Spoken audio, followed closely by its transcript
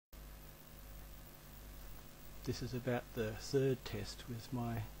This is about the third test with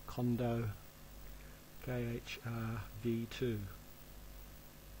my Kondo khr2.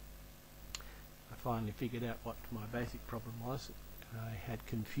 I finally figured out what my basic problem was. I had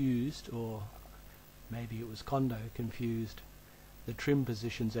confused, or maybe it was Kondo confused, the trim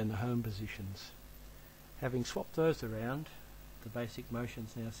positions and the home positions. Having swapped those around, the basic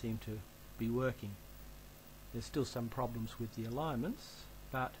motions now seem to be working. There's still some problems with the alignments,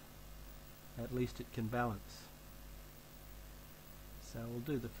 but at least it can balance. So we'll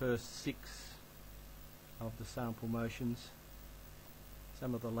do the first 6 of the sample motions.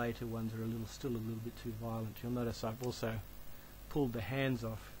 Some of the later ones are still a little bit too violent. You'll notice I've also pulled the hands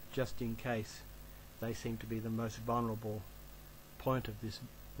off just in case. They seem to be the most vulnerable point of this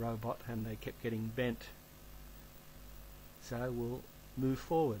robot, and they kept getting bent. So we'll move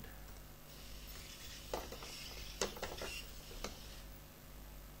forward.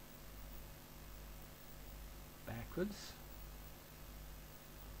 Backwards.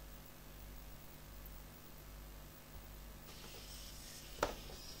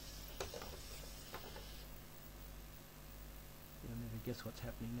 You'll never guess what's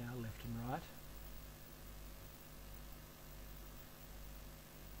happening now, left and right.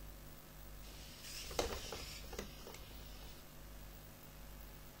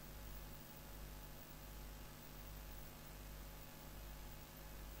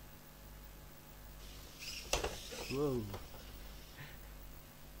 Whoa.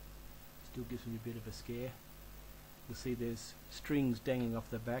 Still gives me a bit of a scare. You'll see there's strings dangling off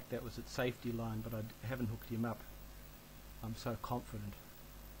the back. That was its safety line, but I haven't hooked him up. I'm so confident.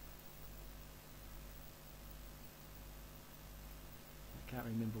 I can't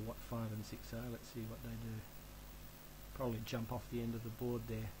remember what 5 and 6 are. Let's see what they do. Probably jump off the end of the board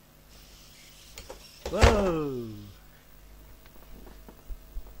there. Whoa!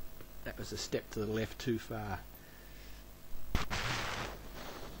 That was a step to the left too far.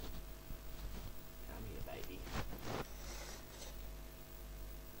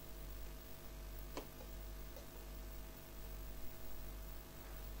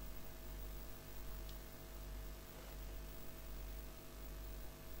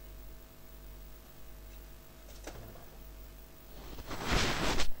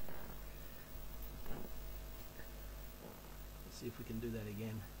 See if we can do that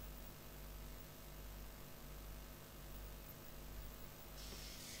again.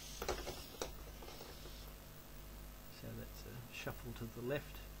 So that's a shuffle to the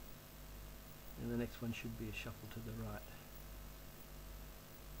left, and the next one should be a shuffle to the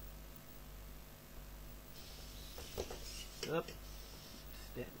right. Up,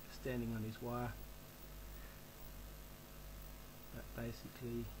 standing on his wire, but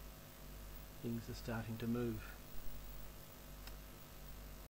basically things are starting to move.